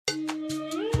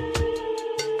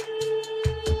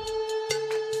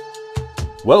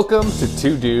Welcome to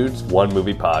Two Dudes, One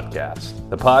Movie Podcast,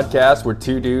 the podcast where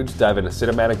two dudes dive into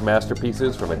cinematic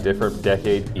masterpieces from a different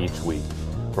decade each week.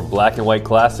 From black and white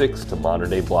classics to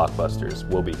modern-day blockbusters,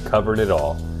 we'll be covering it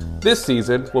all. This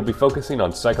season, we'll be focusing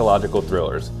on psychological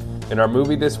thrillers, and our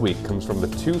movie this week comes from the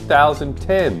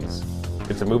 2010s.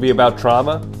 It's a movie about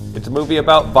trauma, it's a movie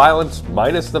about violence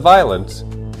minus the violence,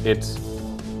 it's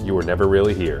You Were Never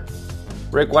Really Here.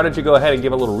 Rick, why don't you go ahead and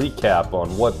give a little recap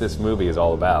on what this movie is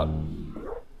all about?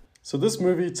 So this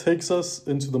movie takes us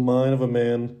into the mind of a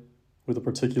man with a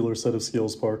particular set of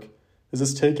skills, Park. Is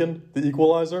this Taken, The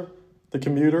Equalizer, The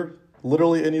Commuter,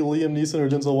 literally any Liam Neeson or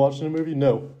Denzel Washington movie?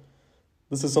 No.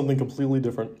 This is something completely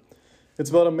different.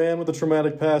 It's about a man with a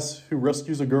traumatic past who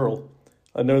rescues a girl.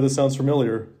 I know this sounds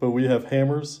familiar, but we have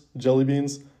hammers, jelly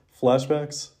beans,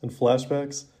 flashbacks, and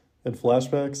flashbacks, and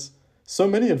flashbacks. So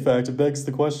many, in fact, it begs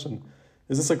the question,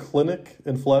 is this a clinic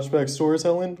in flashback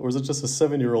storytelling, or is it just a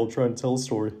 7-year-old trying to tell a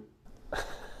story?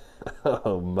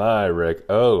 Oh my, Rick.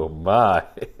 Oh my.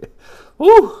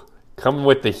 Woo! Coming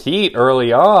with the heat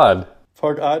early on.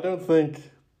 Park, I don't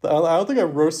think I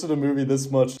roasted a movie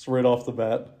this much right off the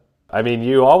bat. I mean,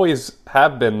 you always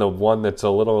have been the one that's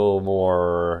a little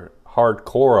more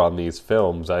hardcore on these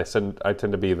films. I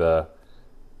tend to be the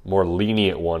more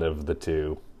lenient one of the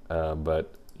two.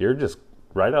 But you're just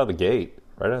right out of the gate.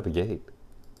 Right out of the gate.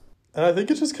 And I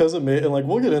think it's just because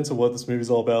we'll get into what this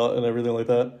movie's all about and everything like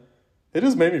that. It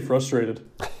just made me frustrated.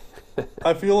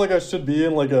 I feel like I should be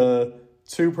in like a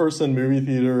 2-person movie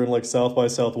theater in like South by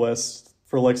Southwest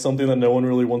for like something that no one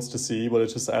really wants to see, but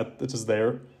it's just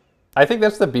there. I think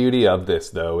that's the beauty of this,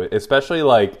 though, especially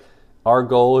like our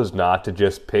goal is not to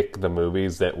just pick the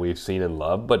movies that we've seen and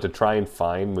loved, but to try and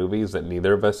find movies that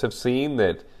neither of us have seen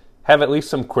that have at least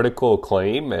some critical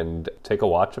acclaim and take a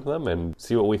watch of them and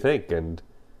see what we think. And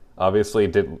obviously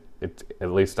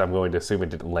at least I'm going to assume it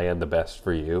didn't land the best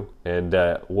for you. And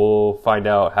we'll find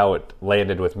out how it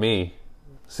landed with me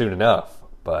soon enough.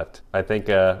 But I think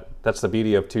that's the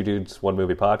beauty of Two Dudes, One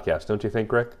Movie Podcast. Don't you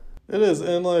think, Rick? It is.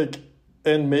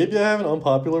 And maybe I have an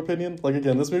unpopular opinion. Like,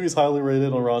 again, this movie's highly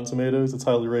rated on Rotten Tomatoes. It's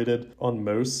highly rated on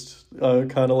most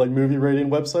kind of like movie rating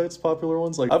websites, popular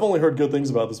ones. Like, I've only heard good things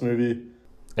about this movie.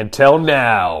 Until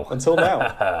now. So,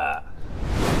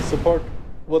 Park,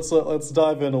 let's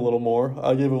dive in a little more.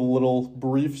 I gave a little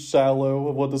brief shallow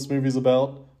of what this movie's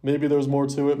about. Maybe there's more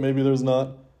to it, maybe there's not.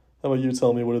 How about you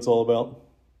tell me what it's all about?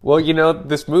 Well,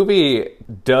 this movie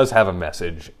does have a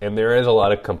message, and there is a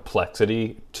lot of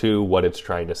complexity to what it's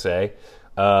trying to say.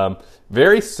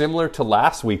 Very similar to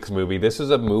last week's movie, this is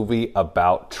a movie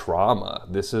about trauma.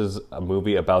 This is a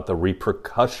movie about the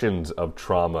repercussions of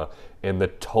trauma and the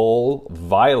toll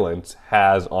violence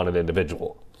has on an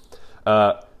individual.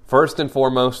 First and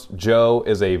foremost, Joe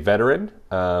is a veteran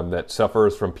that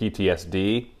suffers from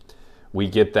PTSD. We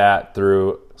get that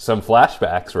through some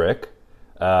flashbacks, Rick,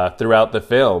 throughout the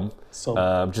film.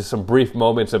 Just some brief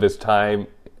moments of his time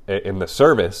in the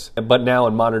service. But now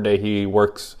in modern day, he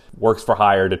works for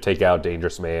hire to take out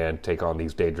dangerous man, take on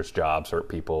these dangerous jobs, hurt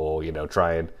people,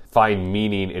 try and find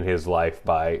meaning in his life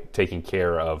by taking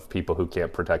care of people who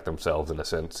can't protect themselves in a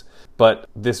sense. But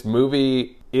this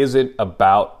movie isn't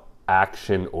about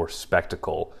action or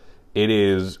spectacle. It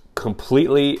is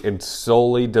completely and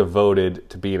solely devoted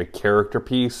to being a character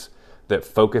piece that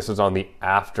focuses on the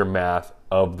aftermath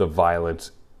of the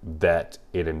violence that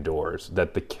it endures,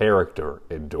 that the character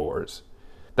endures.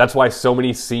 That's why so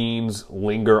many scenes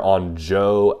linger on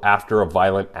Joe after a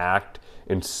violent act,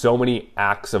 and so many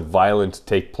acts of violence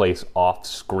take place off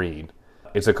screen.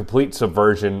 It's a complete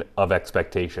subversion of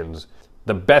expectations.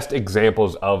 The best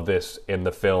examples of this in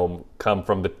the film come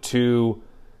from the 2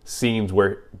 scenes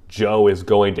where Joe is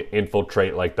going to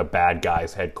infiltrate like the bad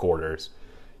guy's headquarters.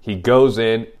 He goes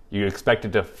in, you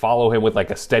expected to follow him with like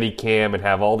a steady cam and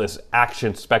have all this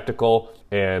action spectacle.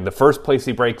 And the first place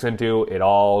he breaks into, it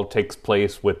all takes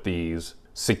place with these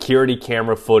security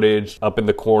camera footage up in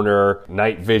the corner,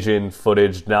 night vision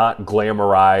footage, not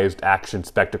glamorized action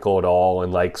spectacle at all.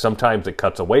 And like sometimes it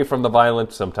cuts away from the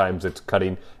violence, sometimes it's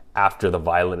cutting after the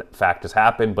violent fact has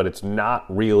happened, but it's not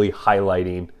really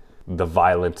highlighting the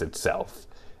violence itself.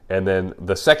 And then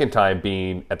the second time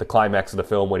being at the climax of the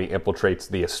film when he infiltrates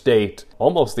the estate.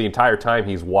 Almost the entire time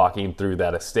he's walking through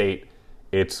that estate,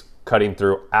 it's cutting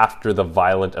through after the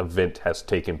violent event has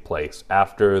taken place,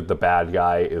 after the bad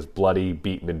guy is bloody,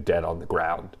 beaten, and dead on the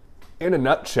ground. In a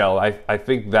nutshell, I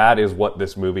think that is what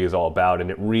this movie is all about, and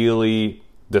it really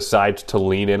decides to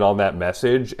lean in on that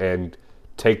message and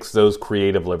takes those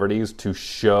creative liberties to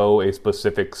show a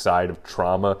specific side of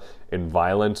trauma and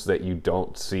violence that you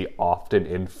don't see often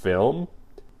in film.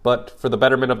 But for the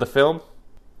betterment of the film,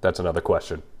 that's another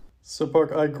question. So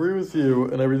Park, I agree with you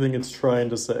and everything it's trying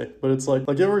to say, but it's like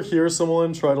you ever hear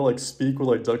someone try to like speak with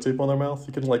like duct tape on their mouth?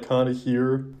 You can like kind of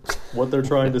hear what they're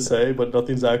trying to say, but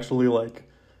nothing's actually like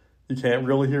you can't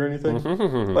really hear anything.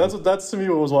 That's to me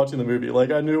what was watching the movie. Like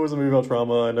I knew it was a movie about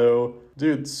trauma. I know,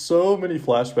 dude, so many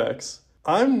flashbacks.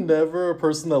 I'm never a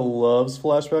person that loves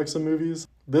flashbacks in movies.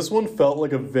 This one felt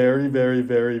like a very, very,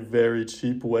 very, very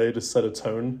cheap way to set a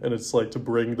tone, and it's like to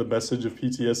bring the message of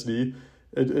PTSD.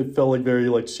 It felt like very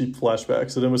like cheap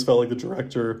flashbacks. It almost felt like the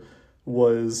director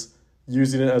was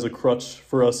using it as a crutch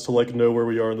for us to like know where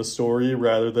we are in the story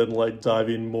rather than like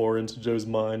diving more into Joe's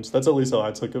mind. That's at least how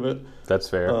I took of it. That's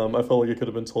fair. I felt like it could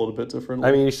have been told a bit differently.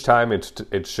 I mean, each time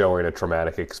it's showing a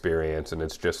traumatic experience, and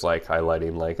it's just like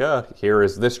highlighting like, here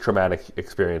is this traumatic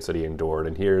experience that he endured,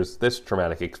 and here's this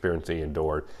traumatic experience that he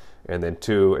endured, and then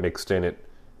to an extent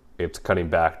it's cutting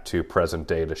back to present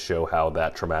day to show how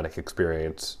that traumatic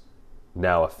experience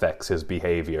now affects his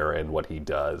behavior and what he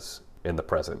does in the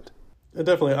present. And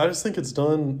definitely, I just think it's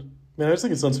done. Man, I just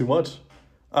think it's done too much.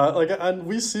 And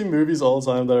we see movies all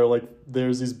the time that are like,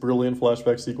 there's these brilliant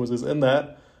flashback sequences. In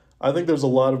that, I think there's a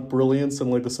lot of brilliance in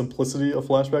like the simplicity of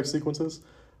flashback sequences.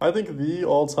 I think the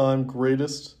all-time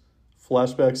greatest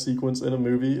flashback sequence in a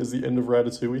movie is the end of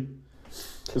Ratatouille.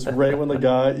 Just right when the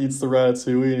guy eats the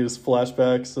ratatouille and he just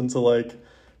flashbacks into like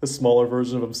the smaller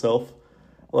version of himself.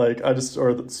 Or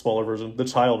the smaller version, the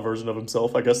child version of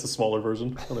himself. I guess the smaller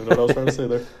version. I don't even know what I was trying to say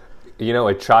there. You know,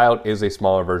 a child is a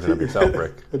smaller version of yourself,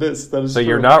 Rick. It is. That is so true.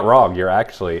 You're not wrong. You're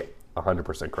actually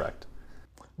 100% correct.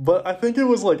 But I think it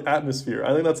was like atmosphere.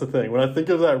 I think that's the thing. When I think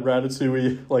of that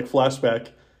Ratatouille like flashback,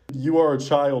 you are a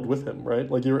child with him, right?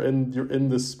 Like you're in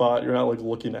this spot. You're not like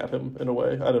looking at him in a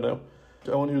way. I don't know.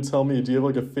 I want you to tell me, do you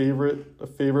have like a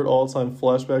favorite all-time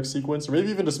flashback sequence, or maybe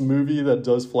even just movie that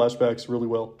does flashbacks really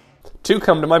well? Two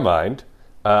come to my mind.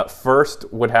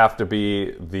 First would have to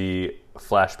be the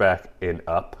flashback in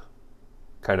Up,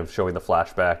 kind of showing the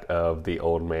flashback of the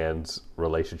old man's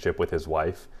relationship with his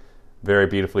wife. Very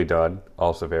beautifully done,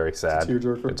 also very sad. It's a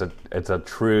tearjerker. It's a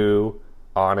true,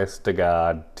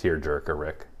 honest-to-God tearjerker,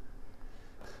 Rick.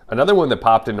 Another one that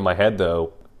popped into my head,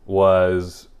 though,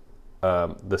 was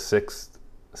The Sixth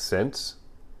Sense.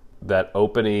 That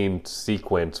opening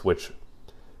sequence, which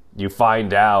you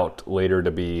find out later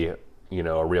to be,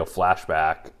 a real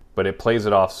flashback, but it plays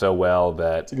it off so well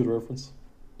that... It's a good reference.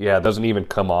 Yeah, it doesn't even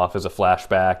come off as a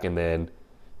flashback, and then,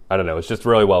 I don't know, it's just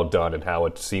really well done and how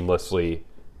it seamlessly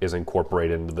is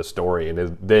incorporated into the story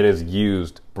and then is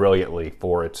used brilliantly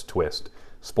for its twist.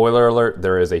 Spoiler alert,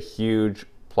 there is a huge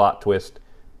plot twist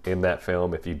in that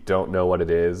film. If you don't know what it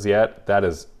is yet, that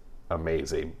is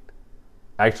amazing.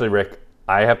 Actually, Rick,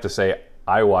 I have to say,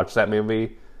 I watched that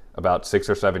movie about 6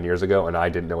 or 7 years ago, and I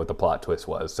didn't know what the plot twist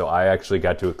was. So I actually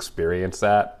got to experience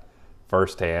that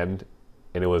firsthand,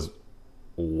 and it was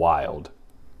wild.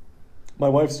 My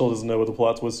wife still doesn't know what the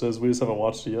plot twist is. We just haven't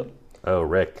watched it yet. Oh,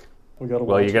 Rick. We gotta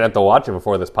Well, watch you're going to have to watch it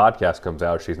before this podcast comes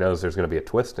out. She knows there's going to be a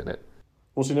twist in it.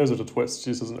 Well, she knows there's a twist.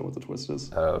 She just doesn't know what the twist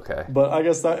is. Oh, okay. But I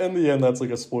guess that in the end, that's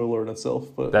like a spoiler in itself.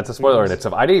 But that's a spoiler in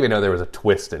itself. I didn't even know there was a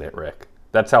twist in it, Rick.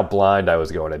 That's how blind I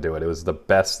was going to do it. It was the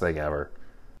best thing ever.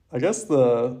 I guess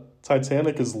the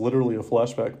Titanic is literally a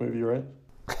flashback movie, right?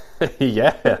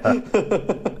 Yeah.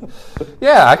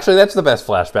 Yeah, actually, that's the best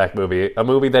flashback movie. A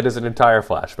movie that is an entire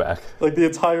flashback. Like the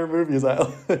entire movie is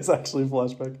actually a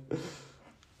flashback.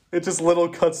 It just little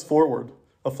cuts forward.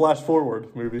 A flash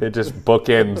forward movie. It just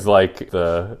bookends like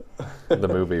the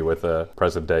movie with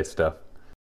present day stuff.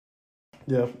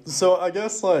 Yeah. So I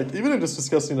guess like even in just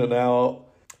discussing it now,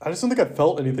 I just don't think I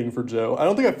felt anything for Joe. I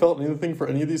don't think I felt anything for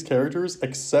any of these characters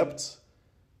except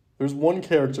there's one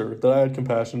character that I had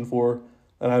compassion for,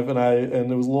 and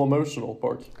it was a little emotional.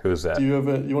 Park. Who's that? You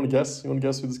want to guess? You want to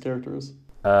guess who this character is?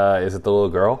 Is it the little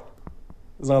girl?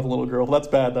 It's not the little girl. That's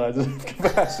bad that I didn't have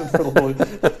compassion for the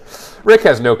little... Rick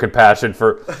has no compassion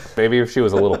for... Maybe if she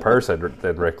was a little person,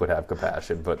 then Rick would have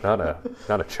compassion, but not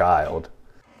a child.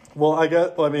 Well,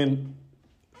 I mean,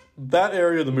 that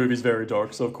area of the movie is very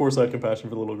dark, so of course I had compassion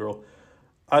for the little girl.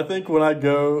 I think when I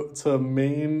go to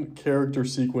main character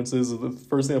sequences, the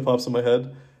first thing that pops in my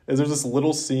head is there's this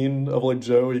little scene of like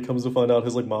Joe. He comes to find out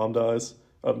his like mom dies.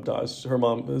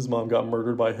 His mom got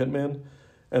murdered by a hitman.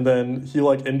 And then he,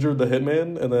 like, injured the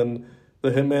hitman, and then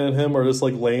the hitman and him are just,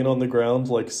 like, laying on the ground,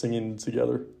 like, singing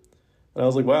together. And I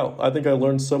was like, wow, I think I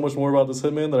learned so much more about this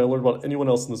hitman than I learned about anyone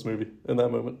else in this movie in that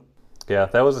moment. Yeah,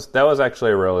 that was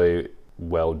actually a really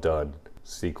well-done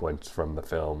sequence from the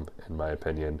film, in my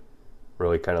opinion.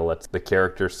 Really kind of lets the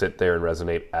character sit there and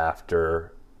resonate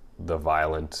after the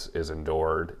violence is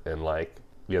endured, and, like,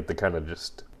 you have to kind of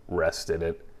just rest in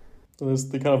it. And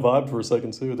they kind of vibed for a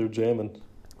second, too. They're jamming.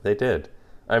 They did.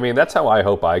 I mean, that's how I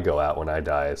hope I go out when I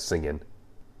die, is singing.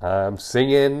 I'm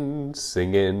singing,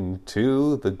 singing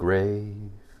to the grave.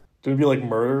 Do it be like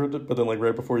murdered, but then like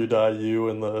right before you die, you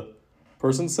and the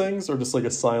person sings, or just like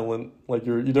a silent, like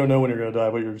you don't know when you're gonna die,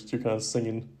 but you're kind of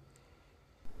singing.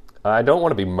 I don't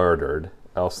want to be murdered.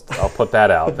 I'll put that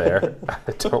out there.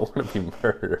 I don't want to be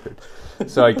murdered.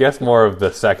 So I guess more of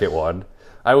the second one.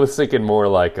 I was thinking more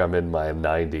like I'm in my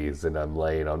 90s and I'm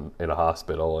laying in a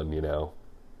hospital and,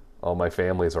 all my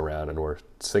family's around and we're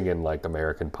singing like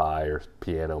American Pie or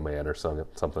Piano Man or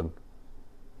something.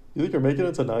 You think you're making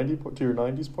it to your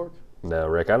 90s, Park? No,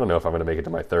 Rick, I don't know if I'm going to make it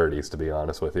to my 30s, to be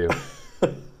honest with you.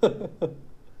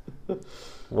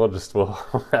 We'll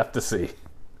have to see.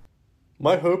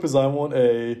 My hope is I want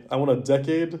a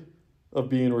decade of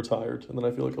being retired, and then I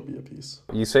feel like I'll be at peace.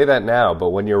 You say that now, but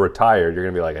when you're retired, you're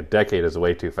going to be like, a decade is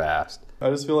way too fast.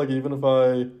 I just feel like even if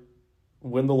I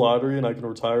win the lottery and I can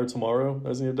retire tomorrow, I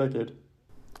just need a decade.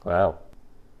 Wow.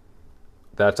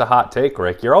 That's a hot take,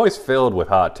 Rick. You're always filled with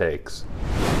hot takes.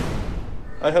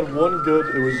 I had one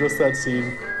good, it was just that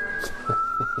scene.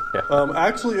 Yeah.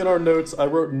 Actually, in our notes, I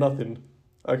wrote nothing.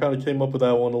 I kind of came up with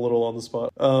that one a little on the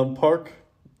spot. Park,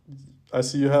 I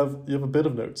see you have a bit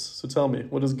of notes, so tell me,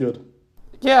 what is good?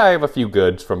 Yeah, I have a few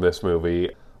goods from this movie.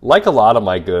 Like a lot of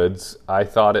my goods, I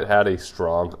thought it had a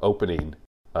strong opening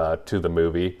to the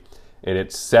movie. And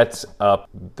it sets up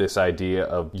this idea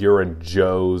of you're in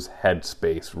Joe's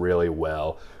headspace really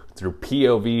well through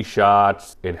POV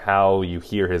shots and how you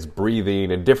hear his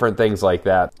breathing and different things like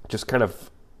that. Just kind of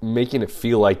making it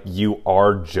feel like you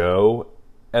are Joe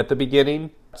at the beginning.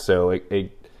 So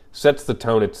it sets the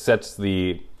tone, it sets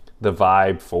the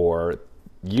vibe for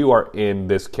you are in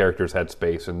this character's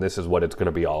headspace and this is what it's going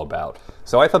to be all about.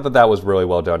 So I thought that was really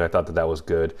well done. I thought that was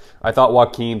good. I thought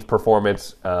Joaquin's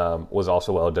performance was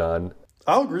also well done.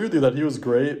 I'll agree with you that he was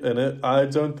great in it. I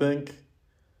did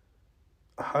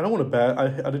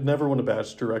never want to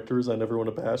bash directors. I never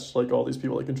want to bash like all these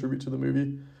people that contribute to the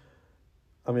movie.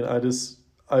 I mean,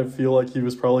 I feel like he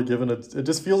was probably it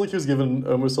just feels like he was given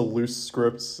almost a loose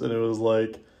script, and it was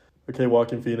like, okay,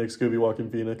 Joaquin Phoenix, go be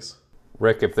Joaquin Phoenix.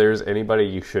 Rick, if there's anybody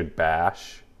you should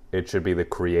bash, it should be the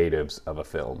creatives of a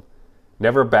film.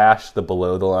 Never bash the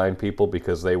below-the-line people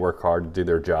because they work hard to do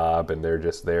their job and they're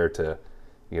just there to,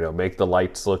 make the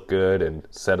lights look good and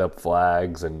set up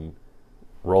flags and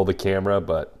roll the camera.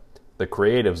 But the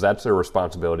creatives, that's their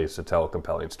responsibility, is to tell a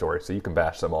compelling story. So you can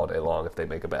bash them all day long if they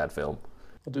make a bad film.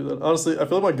 I'll do that. Honestly, I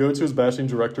feel like my go-to is bashing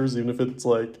directors, even if it's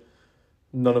like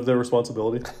none of their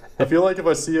responsibility. I feel like if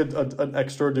I see an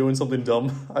extra doing something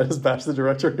dumb, I just bash the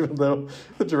director, even though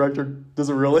the director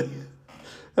doesn't really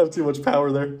have too much power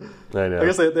there. I know. I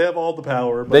guess they have all the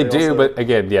power. But they do, also, but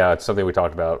again, yeah, it's something we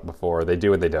talked about before. They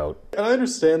do and they don't. And I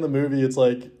understand the movie. It's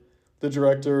like the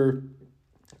director,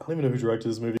 I don't even know who directed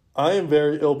this movie. I am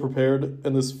very ill-prepared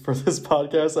for this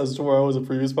podcast as to where I was in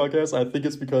previous podcasts. I think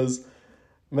it's because,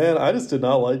 man, I just did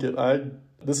not like it.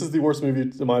 This is the worst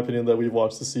movie, in my opinion, that we've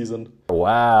watched this season.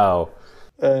 Wow.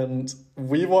 And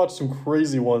we've watched some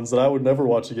crazy ones that I would never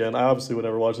watch again. I obviously would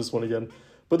never watch this one again.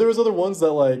 But there was other ones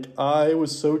that, like, I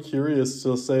was so curious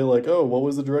to say, like, oh, what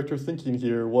was the director thinking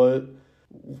here? Or,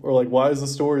 like, why is the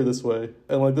story this way?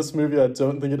 And, like, this movie, I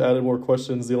don't think it added more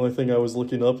questions. The only thing I was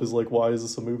looking up is, like, why is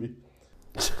this a movie?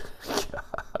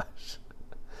 Gosh.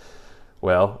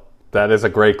 Well, that is a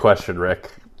great question, Rick.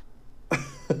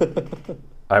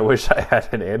 I wish I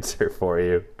had an answer for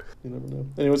you. You never know.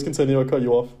 Anyways, continue. I'll cut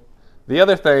you off. The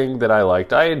other thing that I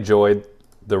liked, I enjoyed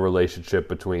the relationship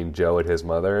between Joe and his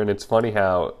mother, and it's funny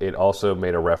how it also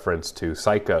made a reference to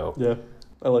Psycho. Yeah,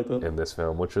 I like that. In this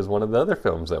film, which is one of the other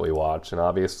films that we watched, and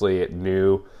obviously it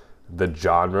knew the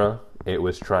genre it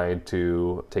was trying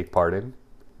to take part in.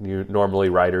 Normally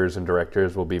writers and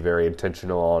directors will be very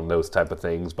intentional on those type of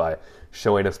things by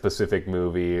showing a specific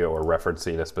movie or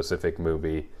referencing a specific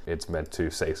movie. It's meant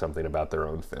to say something about their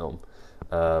own film.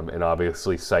 And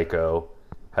obviously Psycho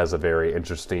has a very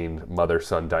interesting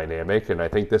mother-son dynamic, and I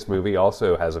think this movie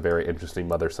also has a very interesting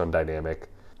mother-son dynamic,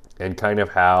 and kind of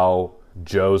how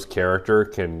Joe's character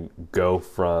can go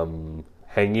from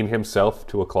hanging himself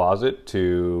to a closet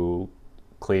to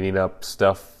cleaning up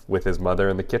stuff with his mother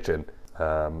in the kitchen.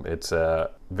 It's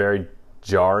very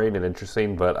jarring and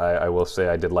interesting, but I will say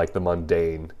I did like the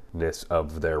mundaneness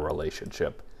of their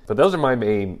relationship. But those are my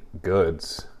main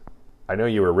goods. I know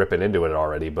you were ripping into it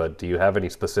already, but do you have any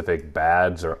specific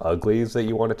bads or uglies that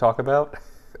you want to talk about?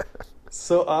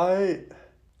 So I'm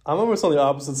almost on the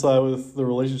opposite side with the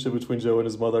relationship between Joe and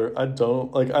his mother. I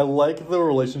like the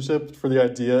relationship for the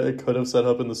idea it could have set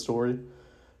up in the story,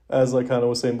 as I kind of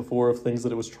was saying before, of things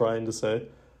that it was trying to say.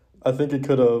 I think it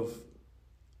could have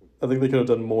I think they could have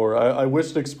done more. I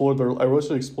wish it explored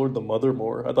the mother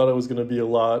more. I thought it was going to be a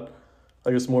lot,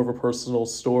 I guess, more of a personal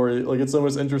story. Like, it's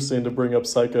almost interesting to bring up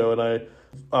Psycho, and I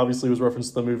obviously was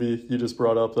referenced to the movie you just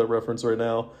brought up, that reference right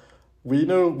now. We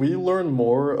learn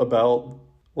more about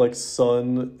like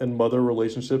son and mother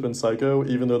relationship in Psycho,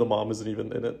 even though the mom isn't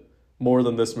even in it, more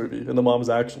than this movie, and the mom is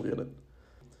actually in it.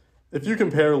 If you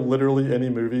compare literally any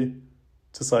movie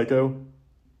to Psycho,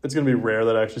 it's going to be rare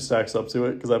that it actually stacks up to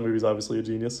it, because that movie's obviously a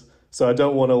genius. So I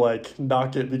don't want to like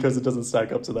knock it because it doesn't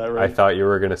stack up to that, right? I thought you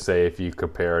were going to say if you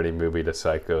compare any movie to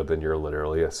Psycho, then you're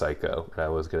literally a psycho. And I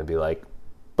was going to be like,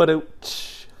 but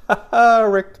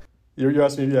Rick. You're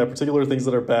asking me, yeah, particular things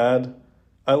that are bad.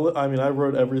 I mean, I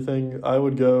wrote everything. I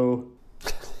would go.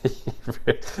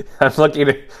 I'm looking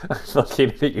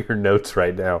at your notes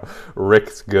right now.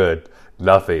 Rick's good.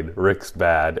 Nothing. Rick's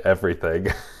bad. Everything.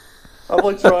 I'm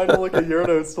like trying to look at your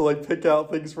notes to like pick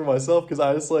out things for myself, because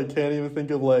I just like can't even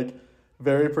think of like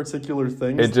very particular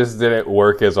things. It just didn't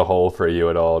work as a whole for you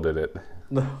at all, did it?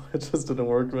 No, it just didn't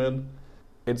work, man.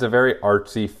 It's a very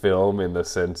artsy film in the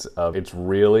sense of it's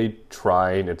really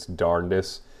trying its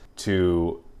darndest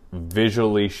to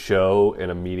visually show in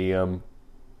a medium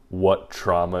what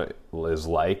trauma is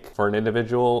like for an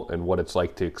individual and what it's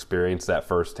like to experience that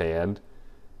firsthand.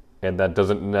 And that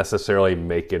doesn't necessarily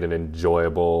make it an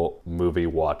enjoyable movie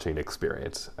watching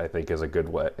experience, I think is a good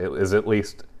way. It is at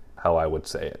least how I would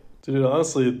say it. Dude,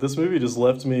 honestly, this movie just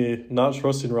left me not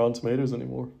trusting Rotten Tomatoes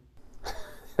anymore.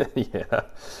 Yeah.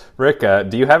 Rick,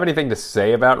 do you have anything to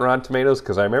say about Rotten Tomatoes?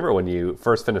 Because I remember when you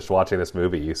first finished watching this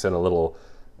movie, you sent a little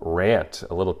rant,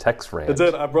 a little text rant. I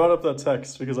did. I brought up that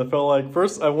text because I felt like,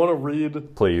 first I want to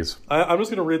read. Please. I'm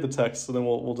just going to read the text, and then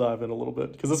we'll dive in a little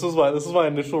bit, because this was my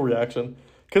initial reaction.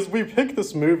 Because we picked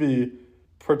this movie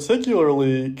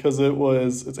particularly because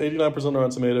it's 89% Rotten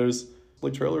Tomatoes.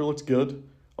 Like, trailer looks good.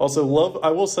 Also,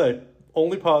 I will say,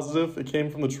 only positive, it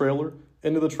came from the trailer.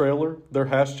 Into the trailer, their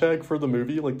hashtag for the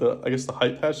movie, like the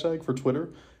hype hashtag for Twitter,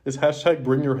 is hashtag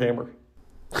bring your hammer.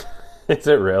 Is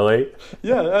it really?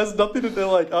 Yeah, it has nothing to do,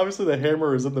 like, obviously the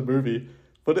hammer is in the movie,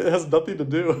 but it has nothing to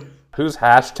do. Who's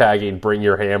hashtagging bring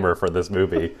your hammer for this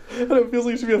movie? And it feels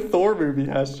like it should be a Thor movie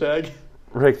hashtag.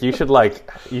 Rick, you should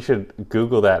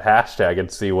Google that hashtag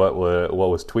and see what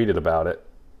was tweeted about it.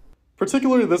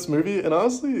 Particularly this movie, and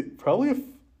honestly, probably if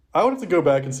I would have to go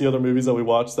back and see other movies that we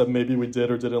watched that maybe we did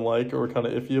or didn't like or were kind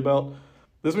of iffy about.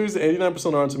 This movie's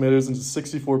 89% Rotten Tomatoes and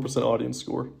 64% audience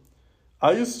score.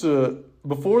 I used to,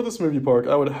 before this movie park,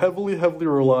 I would heavily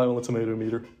rely on the tomato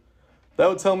meter. That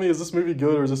would tell me, is this movie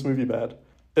good or is this movie bad?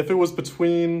 If it was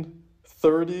between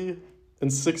 30 and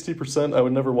 60%, I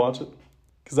would never watch it,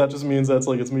 because that just means that's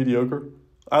like it's mediocre.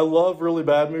 I love really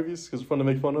bad movies because they're fun to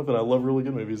make fun of, and I love really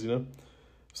good movies, you know?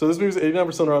 So this movie's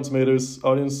 89% Rotten Tomatoes,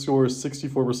 audience score is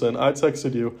 64%. I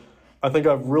texted you. I think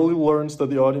I've really learned that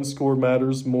the audience score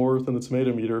matters more than the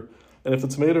tomato meter. And if the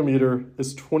tomato meter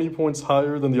is 20 points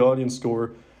higher than the audience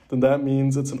score, then that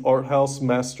means it's an art house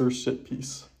master shit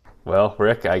piece. Well,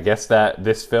 Rick, I guess that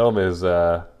this film is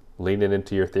leaning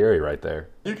into your theory right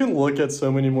there. You can look at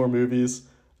so many more movies.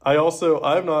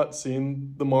 I've not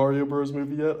seen the Mario Bros.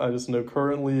 Movie yet. I just know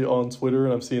currently on Twitter,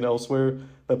 and I've seen elsewhere,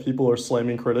 that people are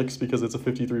slamming critics because it's a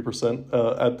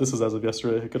 53%. This is as of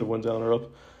yesterday. It could have went down or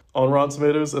up. On Rotten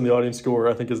Tomatoes, and the audience score,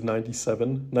 I think, is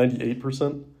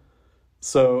 98%.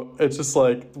 So it's just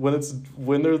like,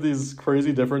 when there are these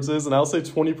crazy differences, and I'll say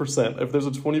 20%. If there's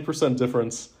a 20%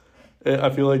 difference,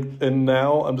 I feel like, and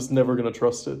now I'm just never going to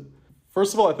trust it.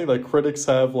 First of all, I think that critics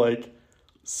have like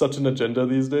such an agenda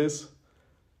these days.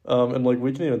 And like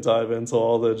we can even dive into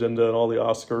all the agenda and all the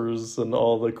Oscars and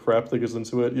all the crap that goes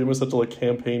into it. You almost have to like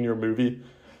campaign your movie.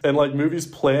 And like movies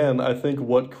plan, I think,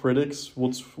 what critics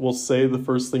will say the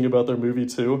first thing about their movie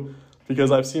too.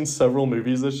 Because I've seen several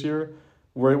movies this year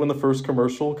where when the first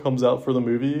commercial comes out for the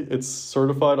movie, it's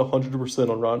certified 100%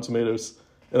 on Rotten Tomatoes.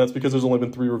 And that's because there's only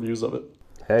been 3 reviews of it.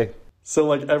 Hey. So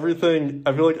like everything,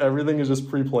 I feel like everything is just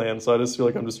pre-planned. So I just feel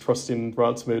like I'm just trusting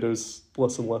Rotten Tomatoes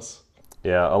less and less.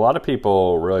 Yeah, a lot of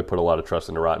people really put a lot of trust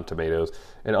into Rotten Tomatoes.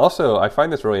 And also, I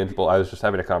find this really interesting. I was just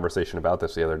having a conversation about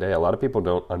this the other day. A lot of people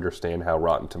don't understand how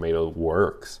Rotten Tomatoes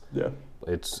works. Yeah.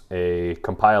 It's a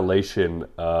compilation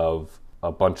of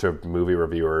a bunch of movie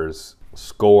reviewers'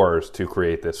 scores to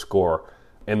create this score,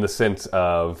 in the sense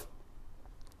of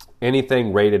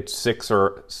anything rated 6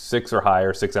 or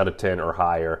higher, 6 out of 10 or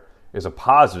higher, is a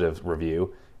positive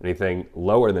review. Anything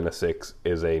lower than a 6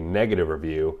 is a negative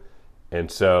review. And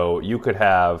so you could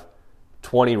have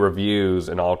 20 reviews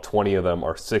and all 20 of them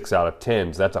are 6 out of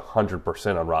 10s. That's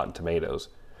 100% on Rotten Tomatoes.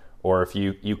 Or if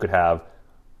you could have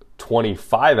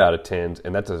 25 out of 10s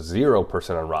and that's a 0%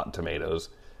 on Rotten Tomatoes.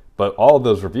 But all of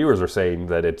those reviewers are saying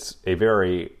that it's a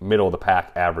very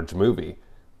middle-of-the-pack average movie.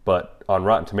 But on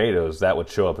Rotten Tomatoes, that would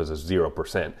show up as a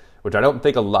 0%, which I don't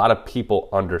think a lot of people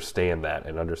understand that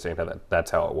and understand how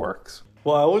that's how it works.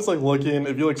 Well, I always like looking,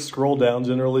 if you like scroll down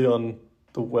generally on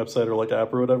the website or like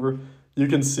app or whatever, you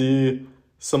can see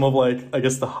some of like, I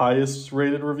guess the highest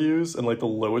rated reviews and like the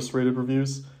lowest rated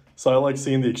reviews. So I like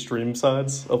seeing the extreme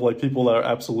sides of like people that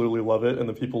absolutely love it and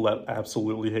the people that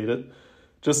absolutely hate it.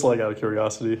 Just like out of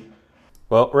curiosity.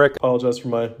 Well, Rick, Apologize for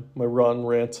my rotten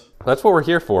rant. that's what we're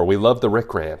here for. We love the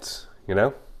Rick rants, you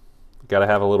know? Got to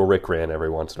have a little Rick rant every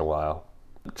once in a while.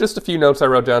 Just a few notes I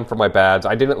wrote down for my bads.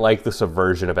 I didn't like the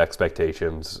subversion of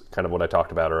expectations, kind of what I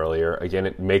talked about earlier. Again,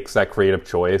 it makes that creative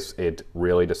choice. It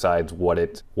really decides what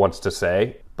it wants to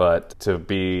say. But to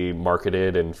be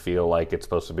marketed and feel like it's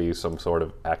supposed to be some sort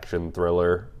of action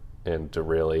thriller and to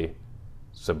really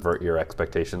subvert your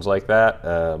expectations like that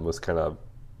was kind of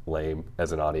lame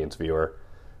as an audience viewer.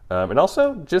 And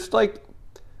also, just like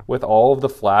with all of the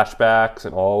flashbacks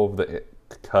and all of the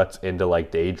cuts into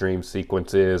like daydream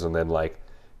sequences and then like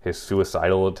his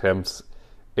suicidal attempts,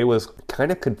 it was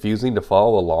kind of confusing to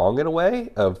follow along in a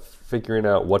way of figuring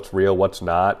out what's real, what's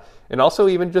not. And also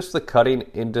even just the cutting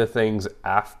into things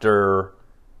after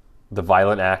the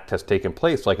violent act has taken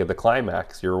place, like at the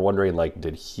climax. You're wondering, like,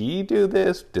 did he do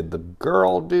this? Did the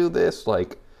girl do this?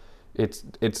 Like,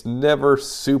 it's never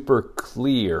super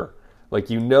clear. Like,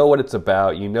 you know what it's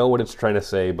about, you know what it's trying to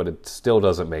say, but it still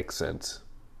doesn't make sense,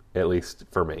 at least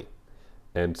for me.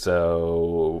 And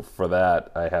so for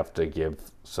that, I have to give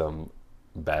some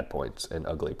bad points and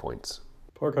ugly points.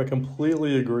 Park, I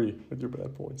completely agree with your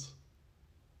bad points.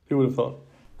 Who would have thought?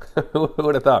 Who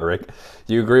would have thought, Rick?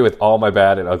 You agree with all my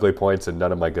bad and ugly points and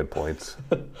none of my good points.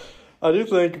 I do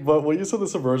think, but what you said, the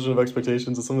subversion of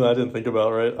expectations is something that I didn't think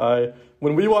about, right?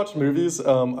 When we watch movies,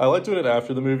 I like doing it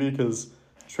after the movie because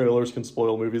trailers can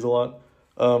spoil movies a lot.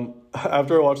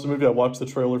 After I watched the movie, I watched the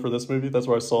trailer for this movie. That's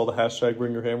where I saw the hashtag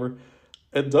Bring Your Hammer.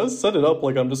 It does set it up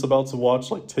like I'm just about to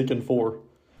watch like Taken 4.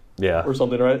 Yeah. Or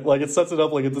something, right? Like it sets it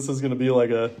up like this is going to be like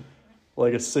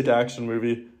a sick action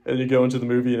movie, and you go into the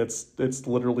movie and it's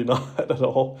literally not at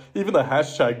all. Even the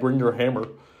hashtag Bring Your Hammer.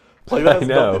 Like that has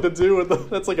nothing to do with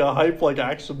that's like a hype like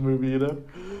action movie, you know?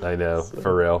 I know, so.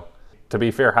 For real. To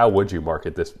be fair, how would you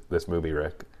market this movie,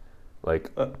 Rick? Like,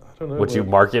 I don't know. Would you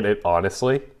market it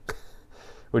honestly?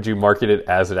 Would you market it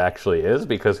as it actually is?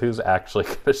 Because who's actually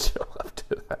going to show up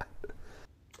to that?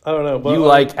 I don't know. But, you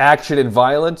like action and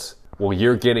violence? Well,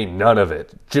 you're getting none of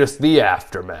it. Just the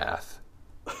aftermath.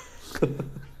 But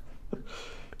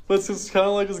it's just kind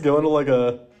of like just going to like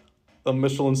a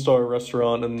Michelin star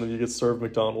restaurant and then you get served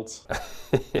McDonald's.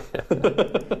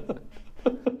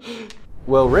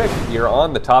 Well, Rick, you're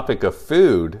on the topic of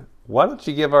food. Why don't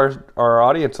you give our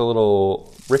audience a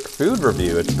little Rick food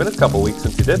review? It's been a couple weeks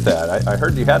since you did that. I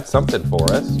heard you had something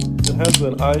for us. It has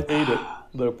been. I ate it,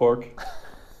 though, Park.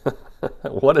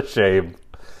 What a shame.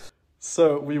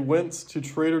 So we went to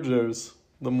Trader Joe's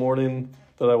the morning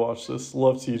that I watched this.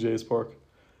 Love TJ's, Park.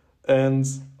 And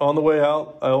on the way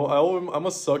out, I'm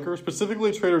a sucker,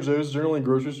 specifically Trader Joe's, generally in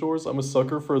grocery stores. I'm a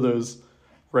sucker for those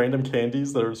random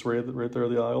candies that are just right there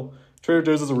in the aisle. Trader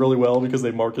Joe's does it really well because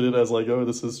they market it as like, oh,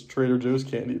 this is Trader Joe's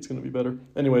candy. It's going to be better.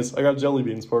 Anyways, I got jelly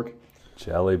beans, Park.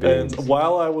 Jelly beans. And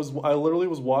while I literally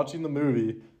was watching the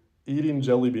movie, eating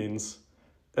jelly beans.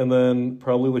 And then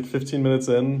probably like 15 minutes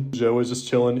in, Joe is just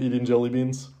chilling, eating jelly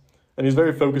beans. And he's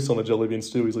very focused on the jelly beans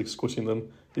too. He's like squishing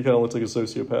them. He kind of looks like a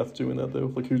sociopath doing that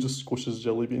though. Like who just squishes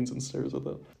jelly beans and stares at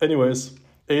that. Anyways,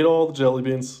 ate all the jelly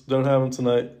beans. Don't have them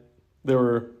tonight. They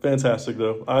were fantastic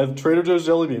though. I have Trader Joe's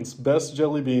jelly beans. Best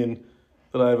jelly bean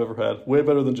that I've ever had. Way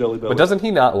better than Jelly Belly. But doesn't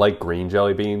he not like green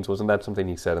jelly beans? Wasn't that something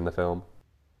he said in the film?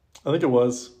 I think it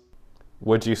was.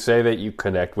 Would you say that you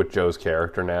connect with Joe's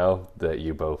character now that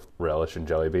you both relish in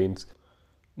jelly beans?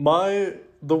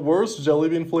 The worst jelly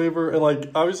bean flavor, and like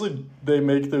obviously they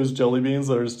make those jelly beans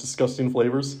that are just disgusting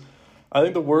flavors. I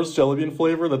think the worst jelly bean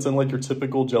flavor that's in like your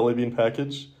typical jelly bean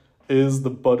package is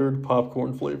the buttered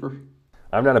popcorn flavor.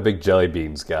 I'm not a big jelly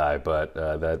beans guy, but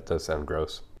that does sound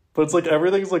gross. But it's like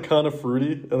everything's like kind of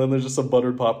fruity, and then there's just a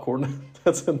buttered popcorn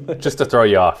that's in there. Just to throw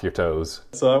you off your toes.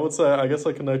 So I would say, I guess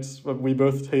I connect, we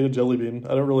both hated jelly bean.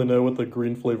 I don't really know what the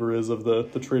green flavor is of the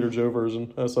Trader Joe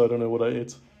version, so I don't know what I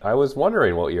ate. I was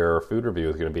wondering what your food review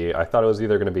was going to be. I thought it was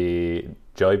either going to be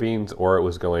jelly beans or it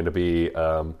was going to be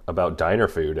about diner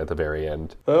food at the very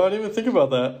end. Oh, I didn't even think about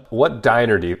that. What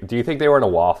diner do you think they were in a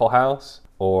Waffle House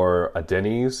or a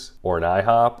Denny's or an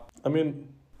IHOP? I mean,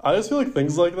 I just feel like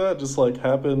things like that just like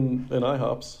happen in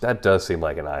IHOPs. That does seem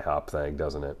like an IHOP thing,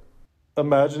 doesn't it?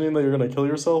 Imagining that you're going to kill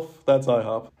yourself, that's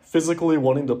IHOP. Physically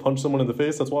wanting to punch someone in the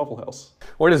face, that's Waffle House.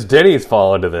 Where does Denny's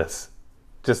fall into this?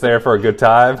 Just there for a good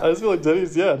time? I just feel like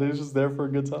Denny's just there for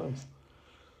good times.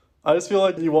 I just feel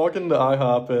like you walk into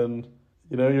IHOP and,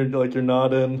 you're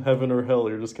not in heaven or hell.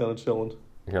 You're just kind of chilling.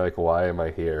 You're like, why am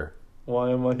I here?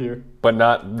 Why am I here? But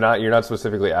you're not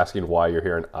specifically asking why you're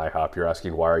here in IHOP. You're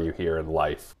asking why are you here in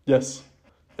life? Yes.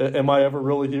 Am I ever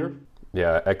really here?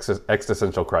 Yeah,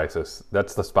 existential crisis.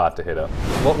 That's the spot to hit up.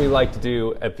 What we like to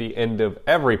do at the end of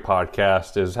every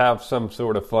podcast is have some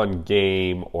sort of fun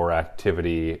game or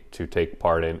activity to take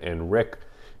part in. And Rick,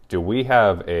 do we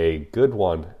have a good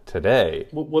one today?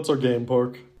 What's our game,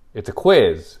 Park? It's a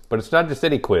quiz, but it's not just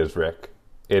any quiz, Rick.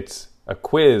 It's a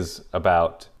quiz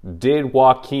about, did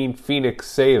Joaquin Phoenix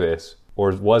say this,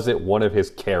 or was it one of his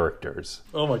characters?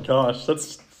 Oh my gosh,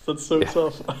 that's so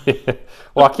tough.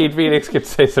 Joaquin Phoenix can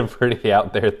say some pretty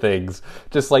out there things,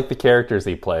 just like the characters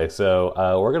he plays. So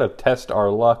we're going to test our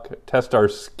luck, test our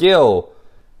skill,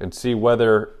 and see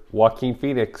whether Joaquin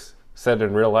Phoenix said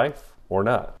in real life or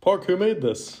not. Park, who made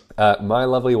this? My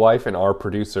lovely wife and our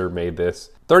producer made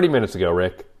this 30 minutes ago,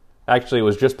 Rick. Actually, it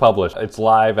was just published. It's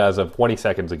live as of 20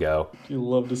 seconds ago. You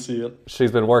love to see it.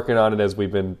 She's been working on it as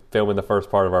we've been filming the first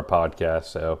part of our podcast.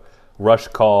 So, rush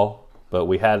call, but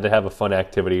we had to have a fun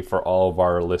activity for all of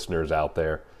our listeners out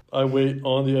there. I wait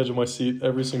on the edge of my seat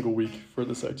every single week for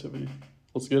this activity.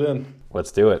 Let's get in.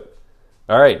 Let's do it.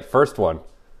 All right, first one.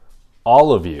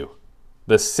 All of you,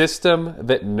 the system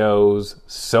that knows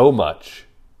so much,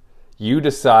 you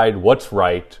decide what's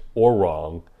right or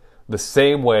wrong the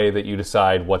same way that you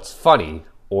decide what's funny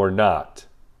or not.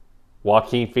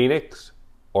 Joaquin Phoenix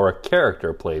or a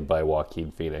character played by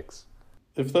Joaquin Phoenix?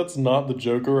 If that's not the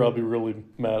Joker, I'll be really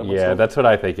mad at myself. Yeah, that's what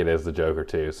I think it is, the Joker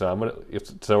too. So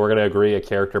we're gonna agree a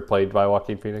character played by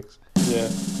Joaquin Phoenix? Yeah.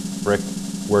 Rick,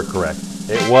 we're correct.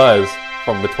 It was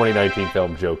from the 2019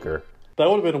 film Joker. That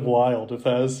would have been wild if,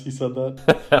 as he said that.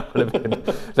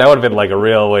 that would have been like a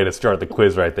real way to start the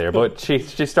quiz right there. But she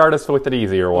started us with an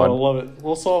easier one. I love it. A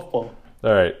little softball.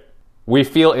 All right. We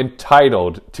feel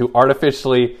entitled to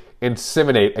artificially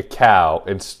inseminate a cow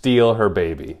and steal her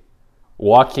baby.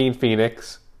 Joaquin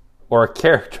Phoenix or a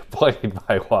character played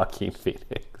by Joaquin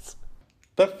Phoenix?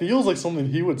 That feels like something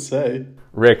he would say.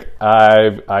 Rick,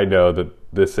 I know that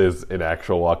this is an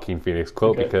actual Joaquin Phoenix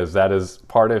quote because that is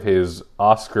part of his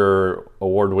Oscar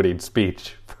award-winning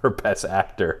speech for Best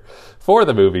Actor for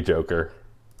the movie Joker.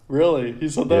 Really? He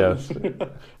said that?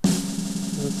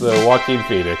 Yes. So, Joaquin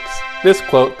Phoenix. This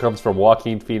quote comes from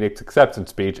Joaquin Phoenix's acceptance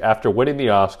speech after winning the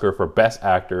Oscar for Best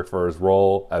Actor for his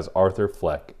role as Arthur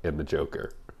Fleck in The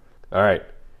Joker. All right.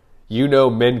 You know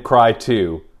men cry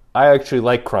too. I actually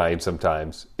like crying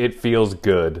sometimes. It feels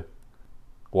good.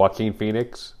 Joaquin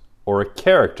Phoenix or a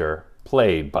character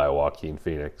played by Joaquin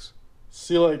Phoenix?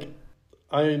 See,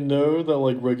 I know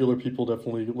that, regular people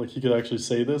definitely, he could actually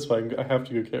say this, but I have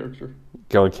to go character.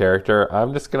 Going character?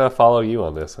 I'm just going to follow you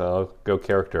on this. I'll go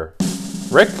character.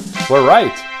 Rick, we're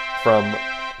right. From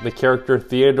the character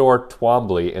Theodore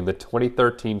Twombly in the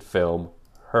 2013 film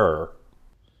Her.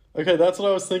 Okay, that's what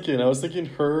I was thinking. I was thinking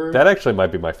Her. That actually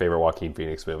might be my favorite Joaquin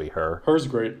Phoenix movie, Her. Her's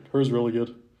great. Her's really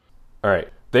good. All right.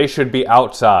 They should be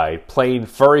outside playing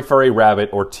Furry Furry Rabbit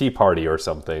or Tea Party or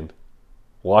something.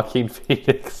 Joaquin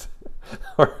Phoenix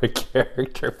or a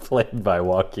character played by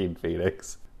Joaquin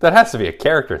Phoenix? That has to be a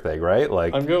character thing, right?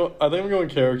 I think I'm going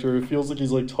character. It feels like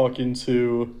he's talking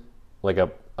to like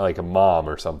a mom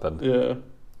or something. Yeah.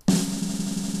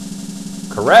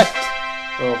 Correct.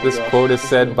 Oh this gosh. Quote is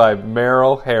said by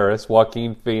Meryl Harris,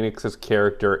 Joaquin Phoenix's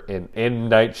character in M.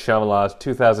 Night Shyamalan's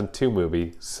 2002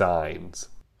 movie Signs.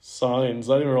 Signs.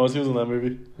 I didn't even realize he was in that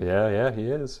movie. Yeah, he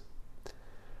is.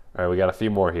 All right, we got a few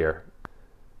more here.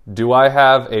 Do I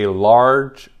have a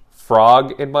large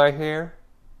frog in my hair?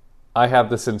 I have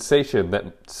the sensation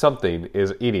that something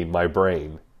is eating my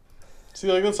brain. See,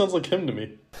 that sounds like him to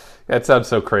me. That sounds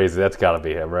so crazy. That's got to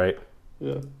be him, right?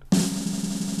 Yeah.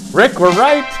 Rick, we're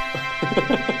right!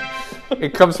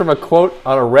 It comes from a quote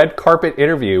on a red carpet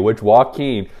interview, which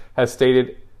Joaquin has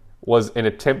stated was an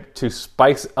attempt to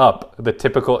spice up the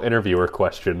typical interviewer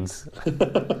questions.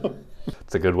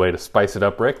 It's a good way to spice it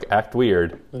up, Rick. Act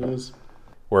weird. It is.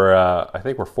 I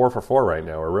think we're 4 for 4 right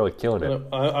now. We're really killing it.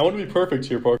 I want to be perfect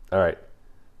here, Park. All right.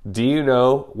 Do you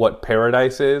know what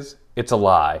paradise is? It's a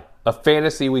lie. A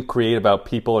fantasy we create about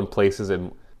people and places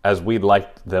as we'd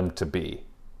like them to be.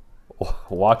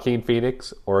 Joaquin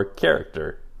Phoenix or a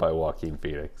character by Joaquin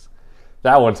Phoenix?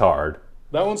 That one's hard.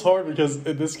 That one's hard because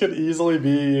this could easily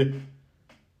be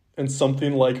in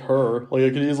something like Her.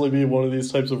 It could easily be one of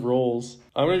these types of roles.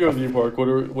 I'm going to go with you, Park.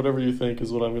 Whatever you think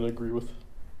is what I'm going to agree with.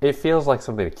 It feels like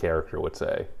something a character would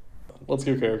say. Let's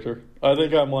go character. I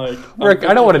think I'm like... Rick,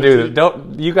 I don't want to do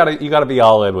this. You gotta be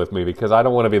all in with me because I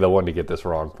don't want to be the one to get this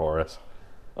wrong for us.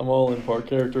 I'm all in part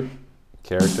character.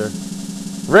 Character.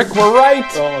 Rick, we're right!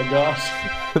 Oh my gosh.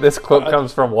 This quote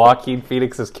comes from Joaquin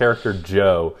Phoenix's character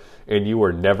Joe, and you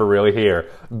were never really here.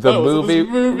 The movie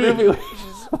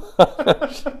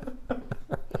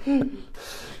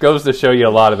goes to show you a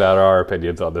lot about our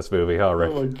opinions on this movie, huh,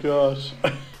 Rick? Oh my gosh.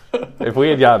 If we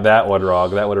had gotten that one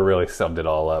wrong, that would have really summed it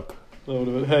all up. That would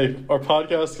have been, hey, our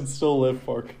podcast can still live,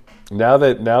 Park. Now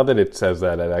that it says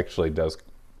that, it actually does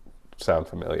sound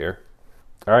familiar.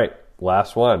 All right,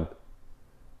 last one.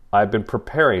 I've been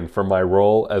preparing for my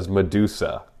role as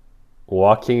Medusa.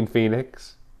 Joaquin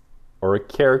Phoenix, or a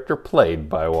character played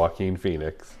by Joaquin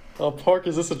Phoenix? Park,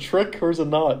 is this a trick or is it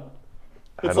not?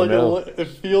 It's I don't know. It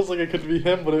feels like it could be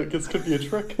him, but it could be a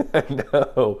trick.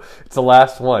 No, it's the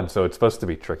last one, so it's supposed to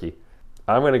be tricky.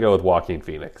 I'm going to go with Joaquin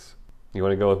Phoenix. You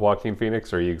want to go with Joaquin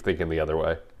Phoenix, or are you thinking the other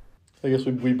way? I guess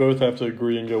we both have to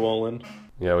agree and go all in.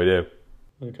 Yeah, we do.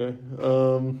 Okay.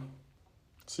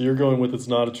 So you're going with it's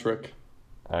not a trick.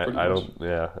 I'm going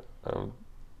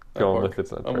with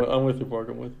it's not a trick. I'm with you, Park.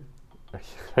 I'm with you.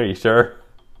 Are you sure?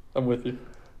 I'm with you.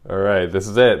 All right, this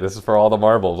is it. This is for all the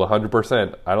marbles,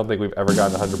 100%. I don't think we've ever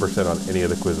gotten 100% on any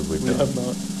of the quizzes we've done. We have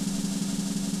not.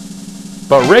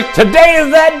 But Rick, today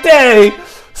is that day!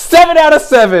 7 out of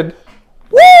 7!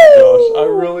 Woo! Oh gosh, I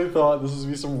really thought this was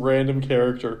be some random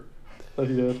character that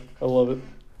he did. I love it.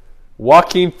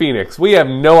 Joaquin Phoenix. We have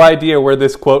no idea where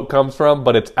this quote comes from,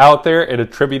 but it's out there and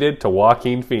attributed to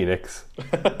Joaquin Phoenix.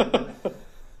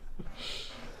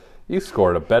 You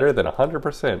scored a better than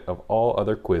 100% of all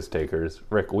other quiz takers.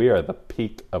 Rick, we are the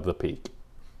peak of the peak.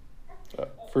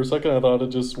 For a second, I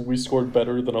thought we scored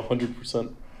better than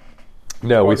 100%.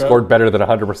 No, we scored better than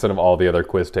 100% of all the other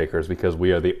quiz takers because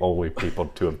we are the only people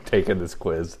to have taken this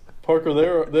quiz. Parker,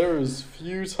 there is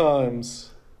few times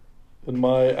in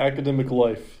my academic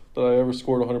life that I ever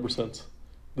scored 100%.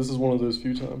 This is one of those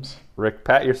few times. Rick,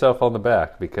 pat yourself on the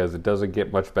back because it doesn't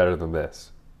get much better than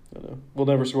this. I know. We'll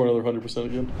never score another 100%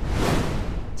 again.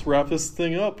 Let's wrap this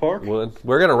thing up, Park. Well,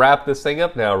 we're going to wrap this thing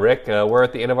up now, Rick. We're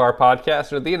at the end of our podcast.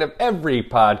 And at the end of every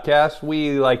podcast,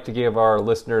 we like to give our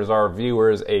listeners, our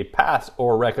viewers, a pass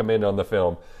or recommend on the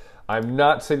film. I'm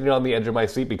not sitting on the edge of my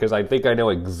seat because I think I know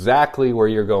exactly where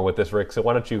you're going with this, Rick. So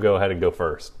why don't you go ahead and go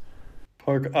first?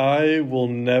 Park, I will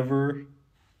never,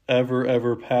 ever,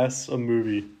 ever pass a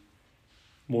movie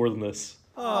more than this.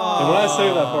 Aww. And when I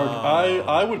say that, Park,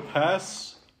 I would pass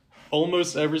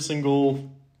almost every single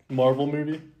Marvel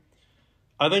movie.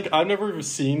 I think I've never even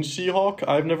seen She-Hulk.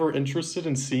 I've never interested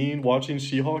in watching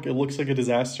She-Hulk. It looks like a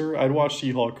disaster. I'd watch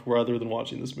She-Hulk rather than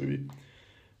watching this movie.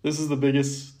 This is the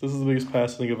biggest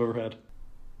pass I think I've ever had.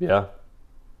 Yeah.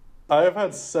 I have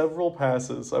had several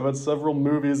passes. I've had several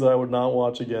movies that I would not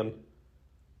watch again.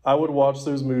 I would watch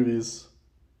those movies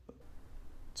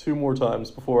 2 more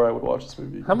times before I would watch this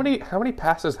movie. How many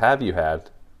passes have you had?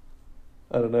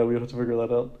 I don't know. We have to figure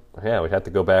that out. Yeah, we'd have to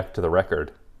go back to the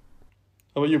record.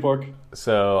 How about you, Park?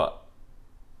 So,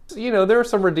 there are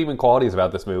some redeeming qualities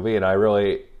about this movie, and I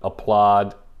really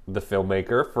applaud the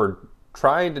filmmaker for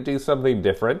trying to do something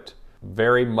different,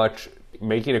 very much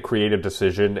making a creative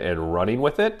decision and running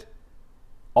with it.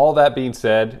 All that being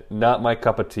said, not my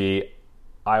cup of tea.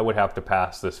 I would have to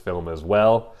pass this film as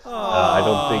well. I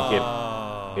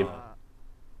don't think it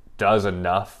does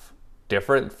enough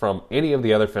different from any of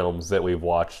the other films that we've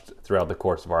watched throughout the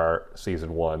course of our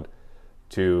season 1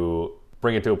 to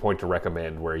bring it to a point to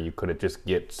recommend where you couldn't just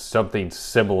get something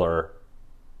similar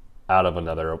out of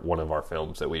another one of our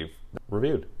films that we've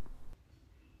reviewed.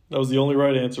 That was the only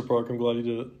right answer, Park. I'm glad you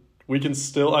did it.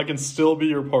 I can still be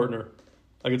your partner.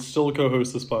 I can still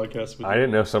co-host this podcast with you. I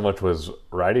didn't know so much was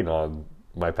writing on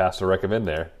my pass to recommend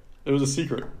there. It was a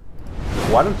secret.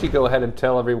 Why don't you go ahead and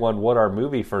tell everyone what our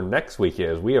movie for next week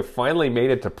is? We have finally made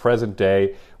it to present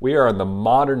day. We are in the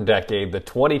modern decade, the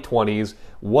 2020s.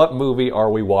 What movie are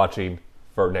we watching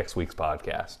for next week's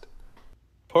podcast?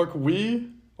 Park,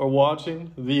 we are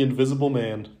watching The Invisible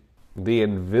Man. The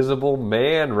Invisible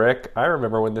Man, Rick. I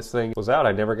remember when this thing was out.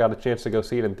 I never got a chance to go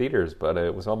see it in theaters, but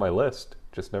it was on my list.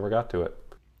 Just never got to it.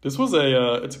 This was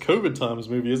it's a COVID times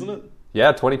movie, isn't it?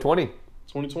 Yeah, 2020.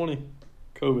 2020.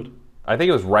 COVID. I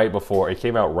think it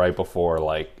came out right before,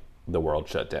 the world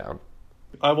shut down.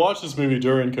 I watched this movie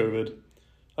during COVID.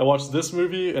 I watched this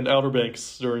movie and Outer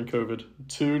Banks during COVID.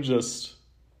 2 just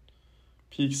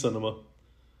peak cinema.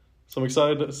 So I'm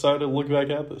excited to look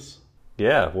back at this.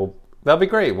 Yeah, well, that'll be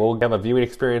great. We'll have a viewing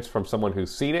experience from someone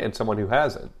who's seen it and someone who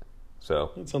hasn't.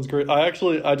 So that sounds great. I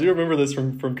do remember this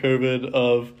from COVID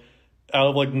of out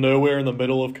of like nowhere in the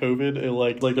middle of COVID. It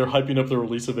like they're hyping up the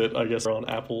release of it, I guess, on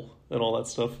Apple and all that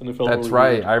stuff. And it felt That's really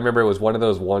right. weird. I remember it was one of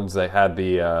those ones that had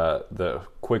the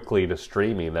quickly to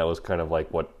streaming. That was kind of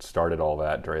like what started all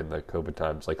that during the COVID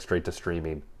times, like straight to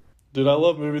streaming. Dude, I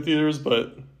love movie theaters,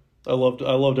 but I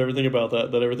loved everything about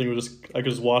that. That everything was just I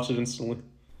could just watch it instantly.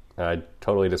 I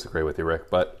totally disagree with you, Rick,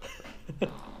 but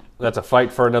that's a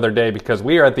fight for another day because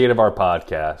we are at the end of our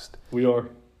podcast. We are.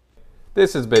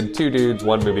 This has been Two Dudes,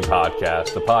 One Movie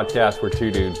Podcast, the podcast where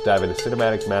two dudes dive into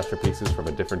cinematic masterpieces from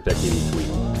a different decade each week.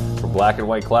 From black and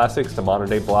white classics to modern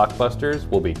day blockbusters,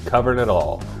 we'll be covering it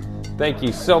all. Thank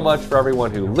you so much for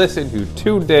everyone who listened, who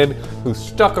tuned in, who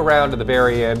stuck around to the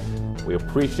very end. We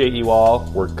appreciate you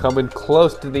all. We're coming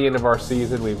close to the end of our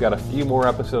season. We've got a few more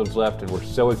episodes left, and we're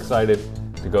so excited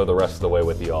to go the rest of the way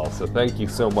with you all. So thank you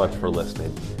so much for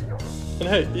listening. And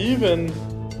hey, even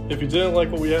if you didn't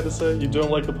like what we had to say, you don't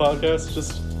like the podcast,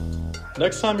 just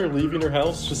next time you're leaving your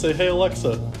house, just say, hey,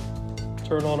 Alexa,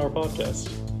 turn on our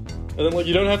podcast. And then, like,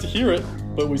 you don't have to hear it,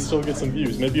 but we still get some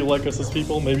views. Maybe you like us as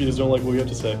people, maybe you just don't like what we have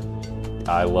to say.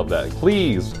 I love that.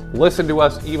 Please listen to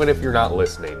us even if you're not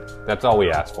listening. That's all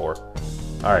we ask for.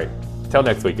 All right. Till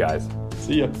next week, guys.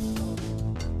 See ya.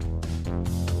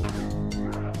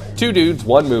 Two Dudes,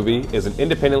 One Movie is an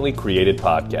independently created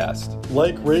podcast.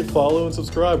 Like, rate, follow, and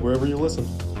subscribe wherever you listen.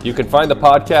 You can find the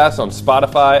podcast on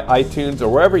Spotify, iTunes, or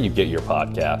wherever you get your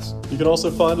podcasts. You can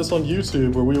also find us on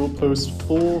YouTube, where we will post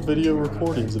full video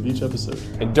recordings of each episode.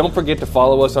 And don't forget to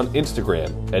follow us on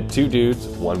Instagram at Two Dudes,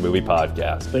 One Movie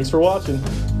Podcast. Thanks for watching.